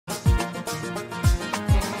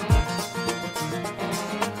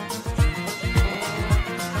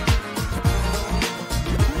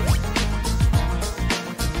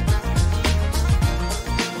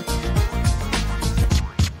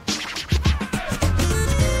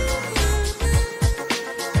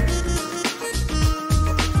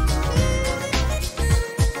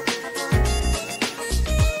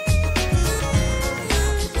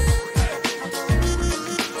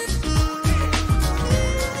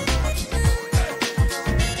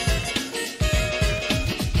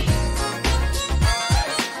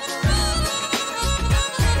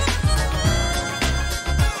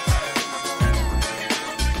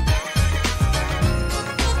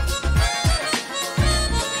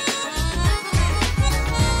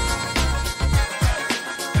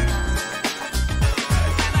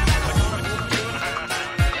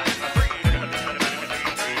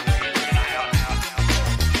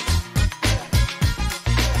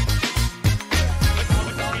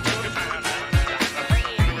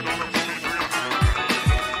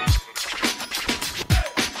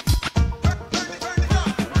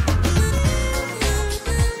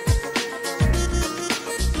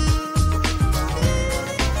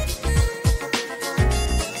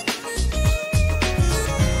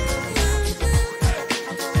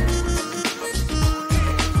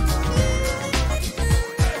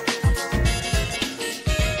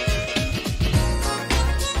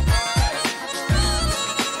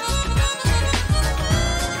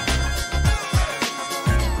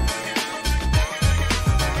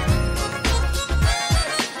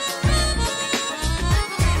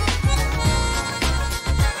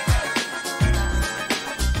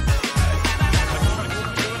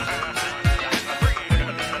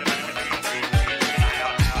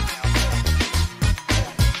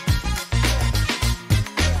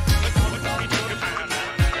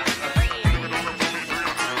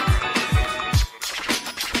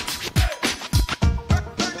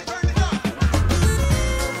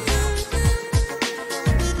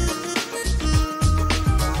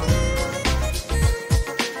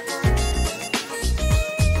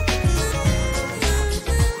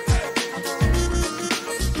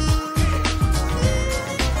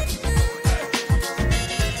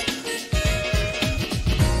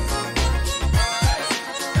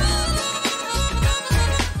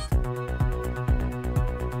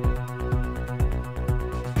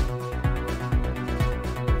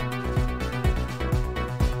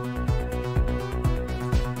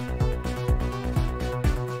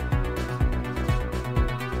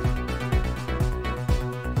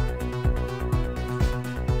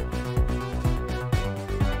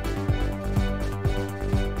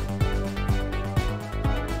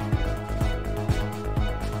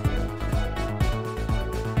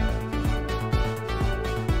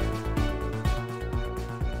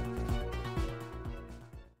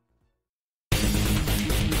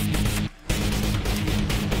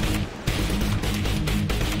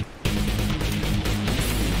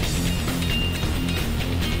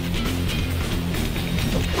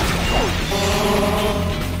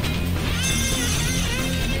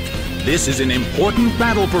This is an important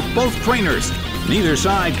battle for both trainers. Neither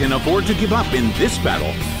side can afford to give up in this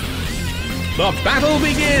battle. The battle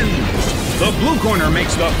begins! The blue corner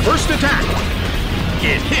makes the first attack.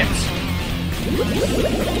 It hits.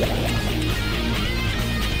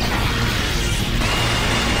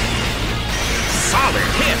 Solid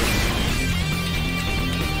hit.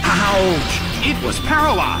 Ouch! It was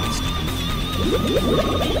paralyzed.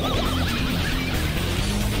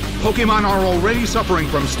 Pokémon are already suffering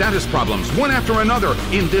from status problems, one after another,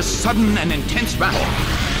 in this sudden and intense battle.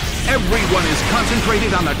 Everyone is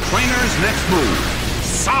concentrated on the trainer's next move.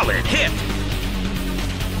 Solid hit.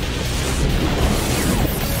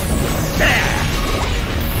 There.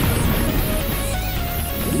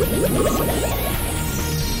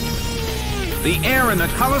 The air in the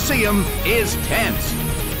Colosseum is tense.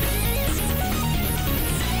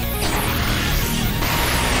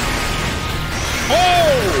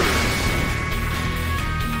 Oh!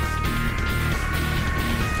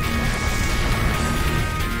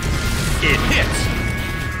 It hits.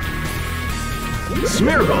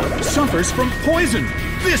 Smeargle suffers from poison.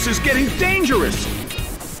 This is getting dangerous.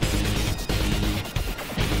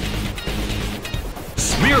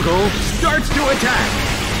 Smeargle starts to attack.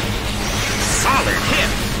 Solid hit.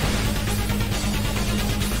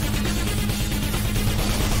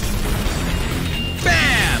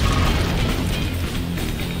 Bam!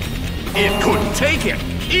 It couldn't take it.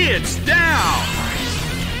 It's down.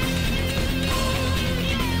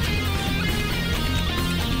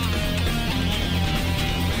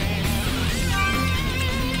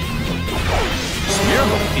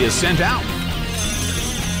 Smeargle is sent out.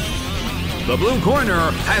 The blue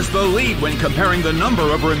corner has the lead when comparing the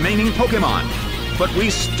number of remaining Pokémon, but we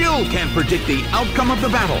still can't predict the outcome of the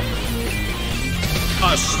battle.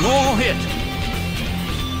 A small hit.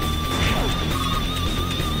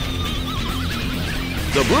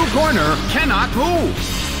 The blue corner cannot move.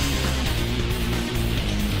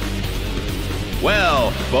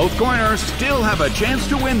 Well, both corners still have a chance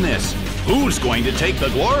to win this. Who's going to take the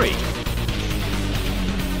glory?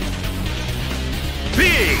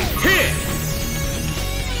 Big hit!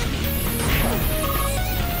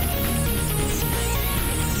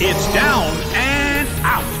 It's down and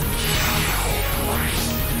out.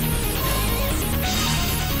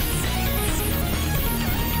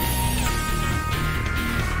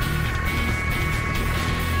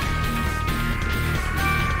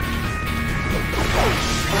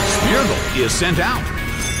 Smeargle is sent out.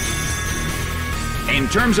 In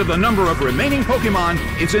terms of the number of remaining Pokémon,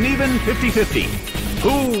 it's an even 50-50.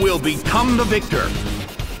 Who will become the victor?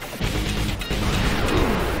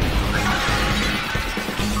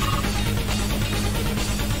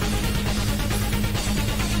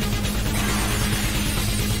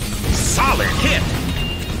 Solid hit.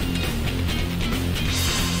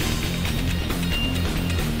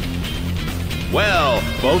 Well,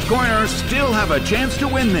 both corners still have a chance to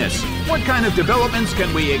win this. What kind of developments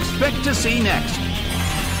can we expect to see next?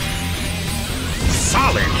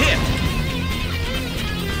 Solid hit.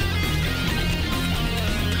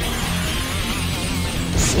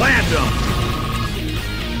 Slammed him.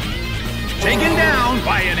 Taken down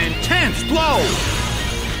by an intense blow.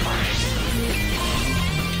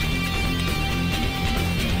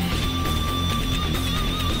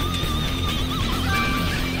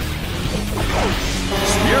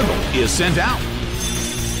 Smeargle is sent out.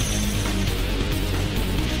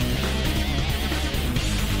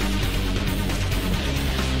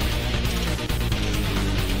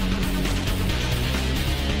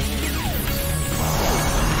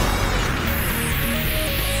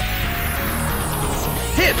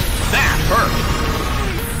 Hit! That hurt!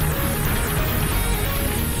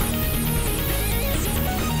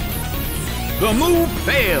 The move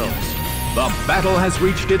fails. The battle has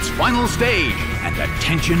reached its final stage, and the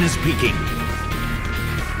tension is peaking.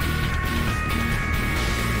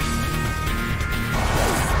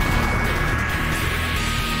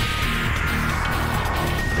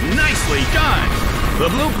 Nicely done! The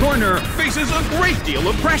blue corner faces a great deal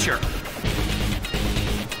of pressure.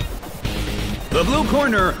 The blue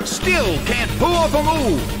corner still can't pull off a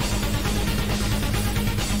move.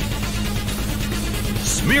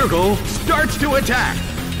 Smeargle starts to attack.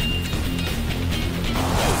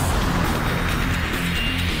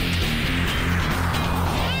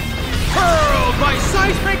 Hurled by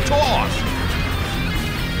seismic toss.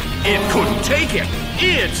 It couldn't take it.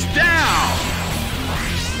 It's down.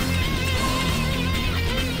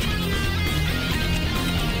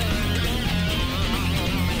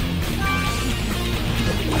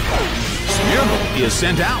 Smeargle is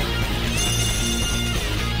sent out.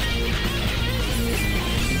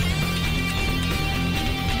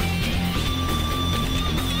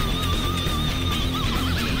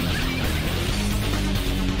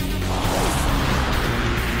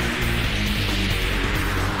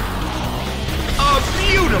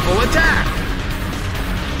 Beautiful attack!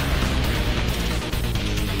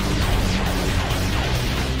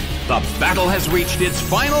 The battle has reached its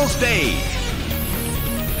final stage.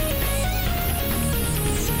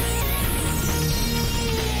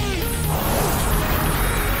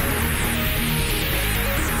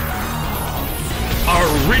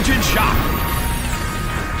 A rigid shock.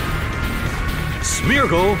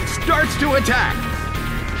 Smeargle starts to attack.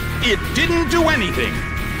 It didn't do anything.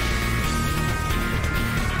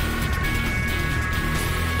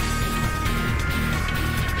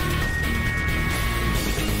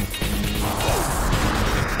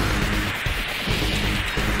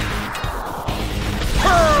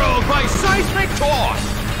 Hurled by seismic toss.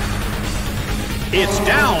 It's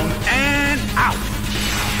down and out.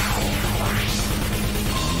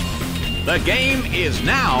 The game is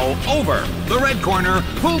now over. The red corner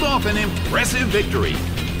pulled off an impressive victory.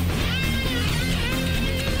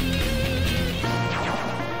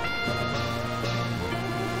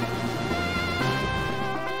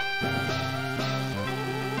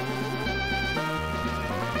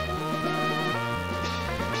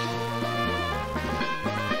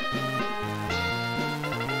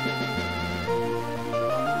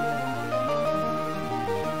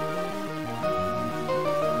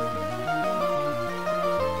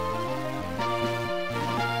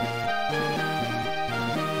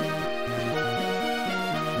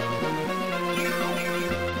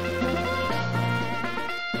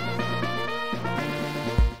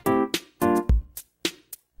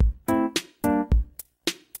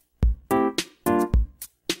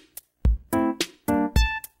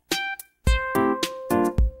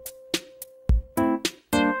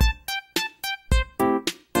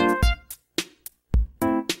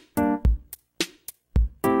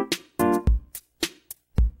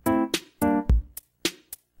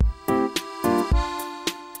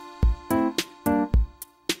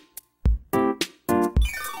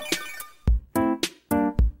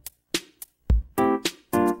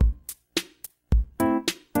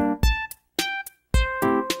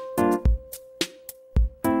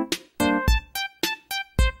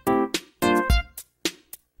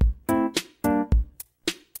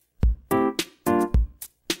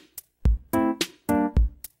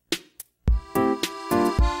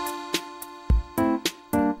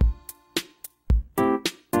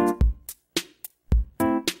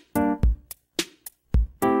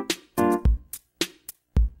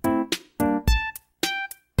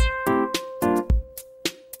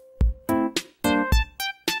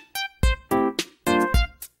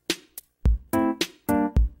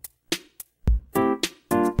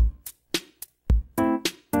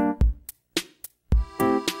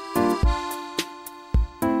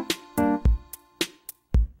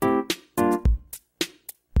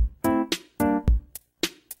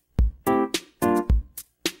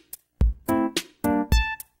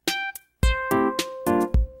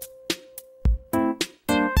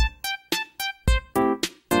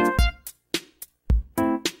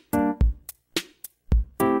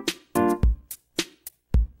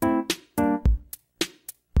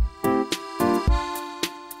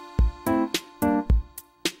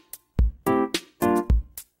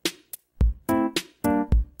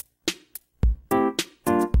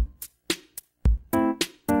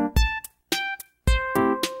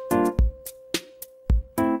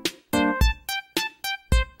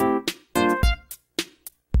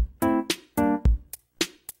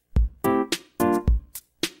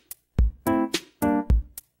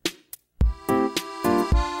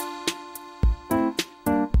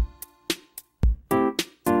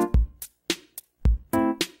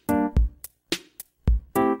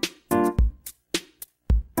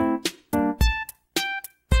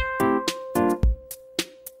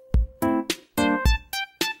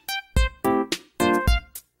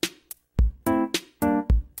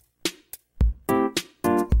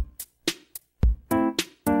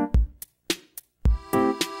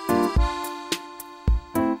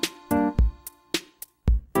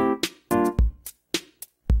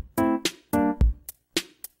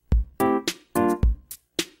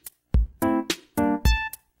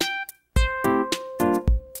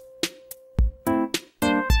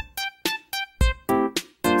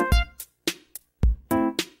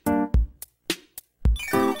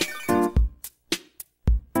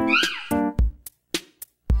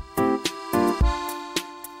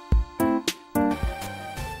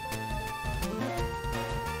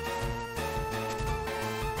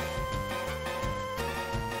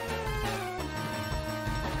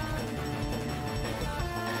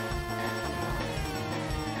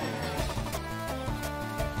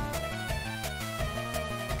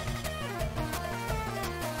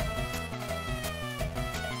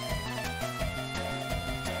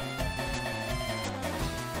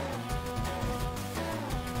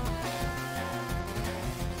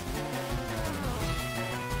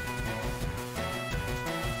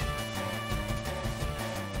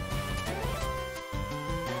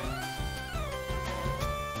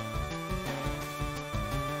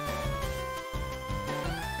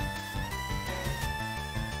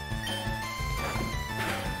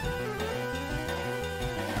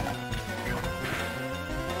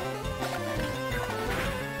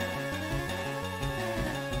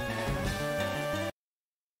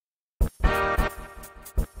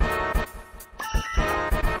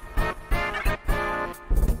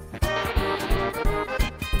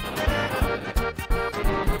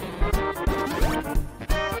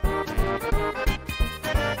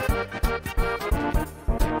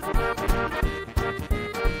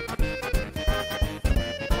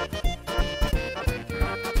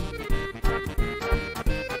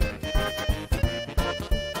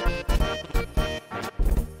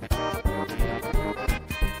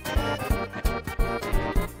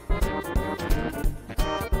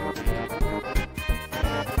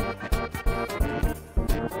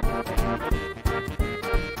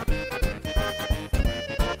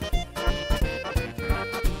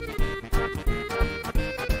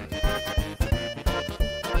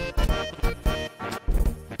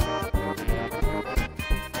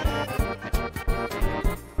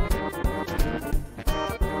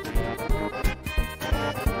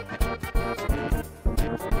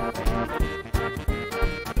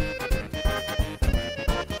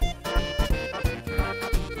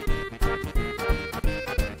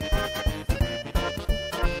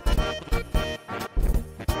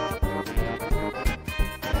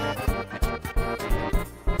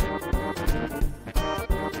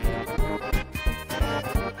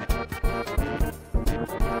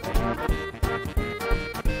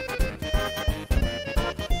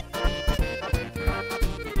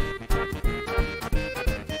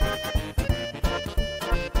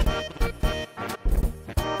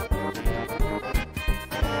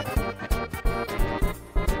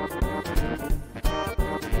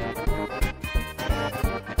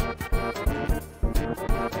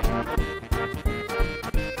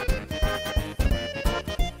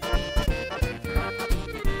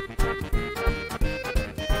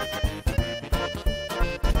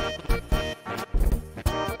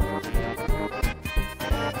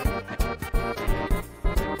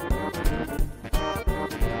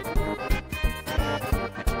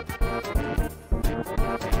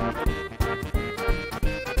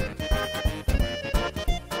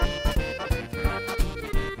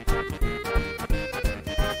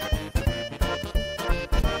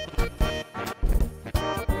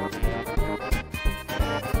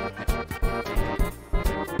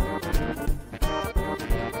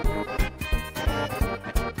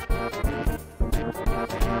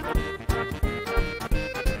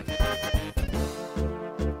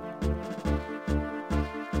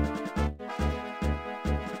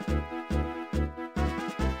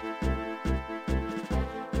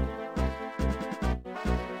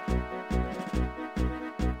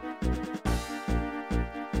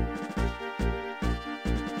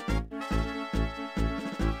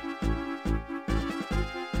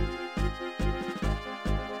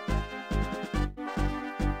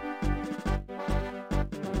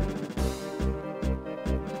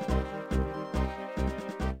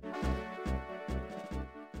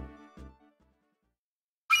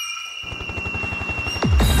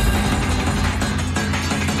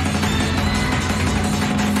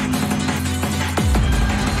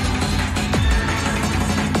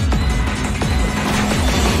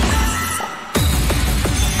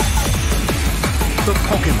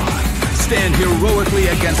 heroically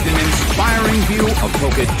against an inspiring view of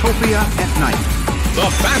Poketopia at night. The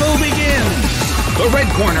battle begins! The red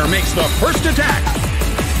corner makes the first attack.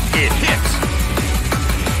 It hits.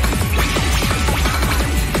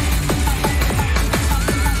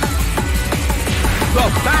 The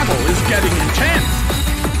battle is getting intense.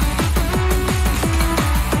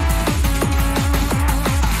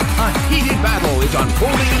 A heated battle is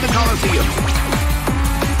unfolding in the Colosseum.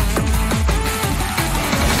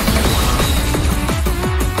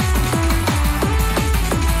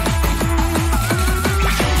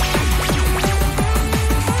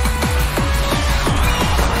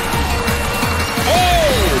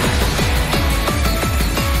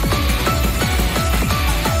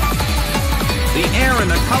 The air in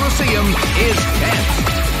the Colosseum is tense.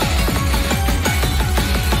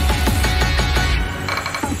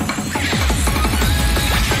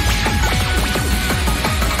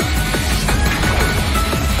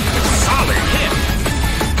 Solid hit.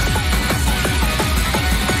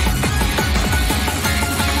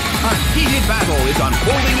 A heated battle is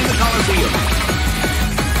unfolding in the Colosseum.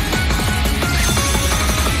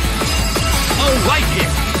 A light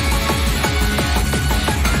hit.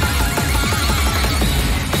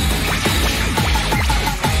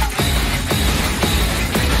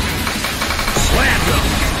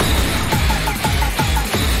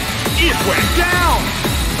 It went down!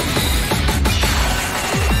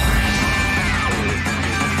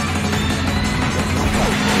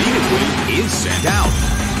 Ridley is sent out.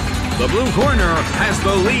 The blue corner has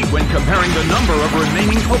the lead when comparing the number of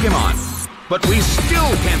remaining Pokémon. But we still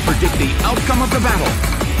can't predict the outcome of the battle.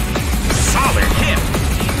 Solid hit!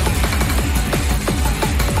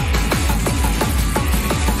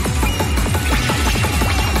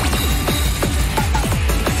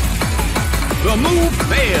 The move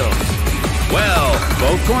fails. Well,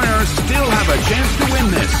 both corners still have a chance to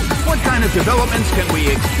win this. What kind of developments can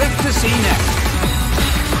we expect to see next?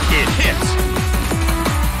 It hits.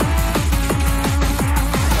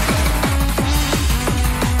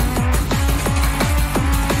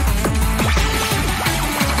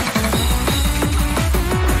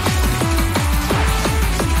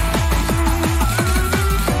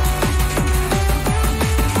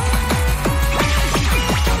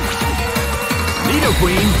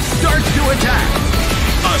 Queen starts to attack.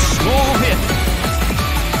 A small hit.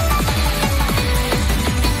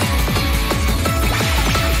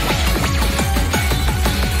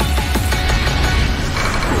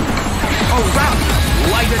 A round of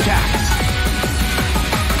light attacks.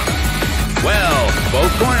 Well, both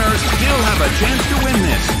corners still have a chance to win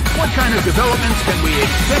this. What kind of developments can we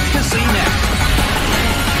expect to see next?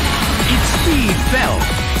 Its speed fell.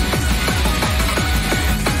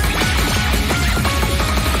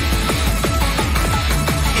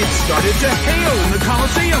 It started to hail in the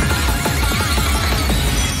Colosseum.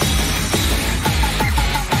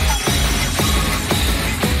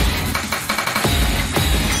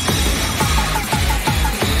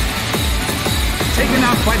 Taken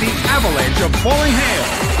out by the avalanche of falling hail.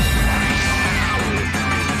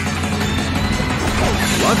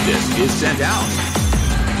 Lovedisc is sent out.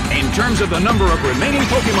 In terms of the number of remaining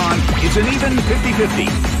Pokémon, it's an even 50-50.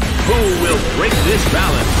 Who will break this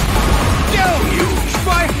balance? Deluge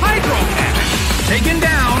by Hydro Cannon, taken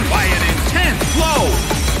down by an intense blow.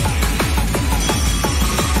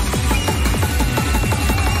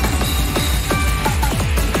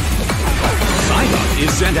 Psyduck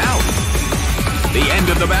is sent out. The end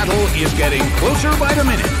of the battle is getting closer by the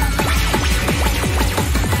minute.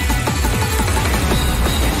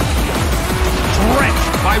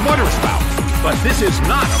 Drenched by Waterspout, but this is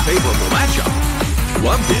not a favorable matchup.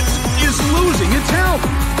 Lovedisc is losing its health.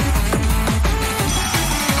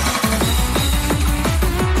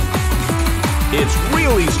 It's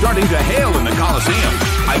really starting to hail in the Colosseum.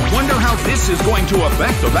 I wonder how this is going to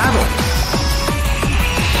affect the battle.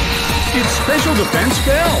 Its special defense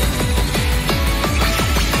fell.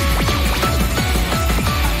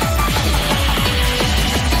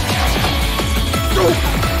 Oh,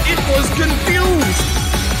 it was confused.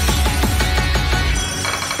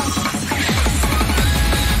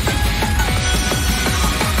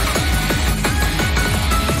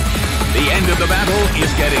 The end of the battle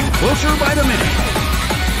is getting closer by the minute.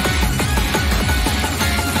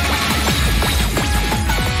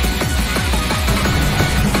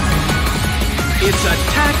 Its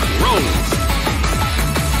attack rose.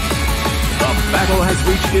 The battle has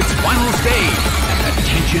reached its final stage, and the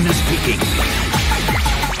tension is peaking.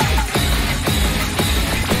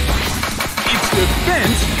 Its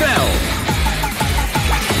defense fell.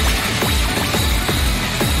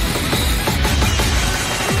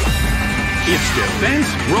 Its defense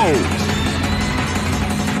rose.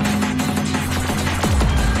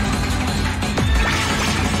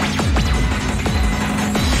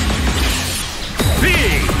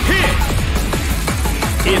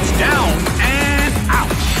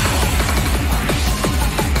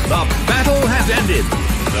 battle has ended.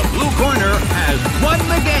 The blue corner has won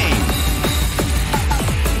the game.